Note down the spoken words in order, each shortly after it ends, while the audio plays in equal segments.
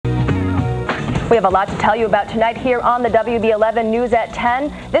We have a lot to tell you about tonight here on the WB11 News at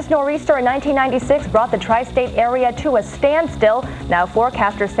 10. This nor'easter in 1996 brought the tri-state area to a standstill. Now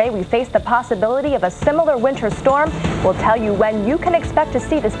forecasters say we face the possibility of a similar winter storm. We'll tell you when you can expect to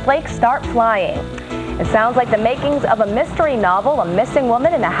see this flake start flying. It sounds like the makings of a mystery novel, a missing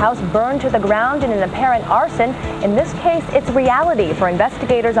woman and a house burned to the ground in an apparent arson. In this case, it's reality for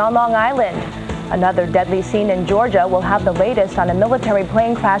investigators on Long Island. Another deadly scene in Georgia. Will have the latest on a military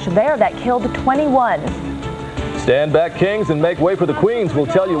plane crash there that killed 21. Stand back, Kings, and make way for the Queens. We'll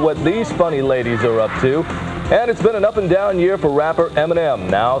tell you what these funny ladies are up to. And it's been an up and down year for rapper Eminem.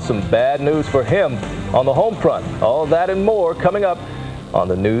 Now some bad news for him on the home front. All of that and more coming up on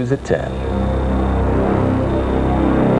the News at 10.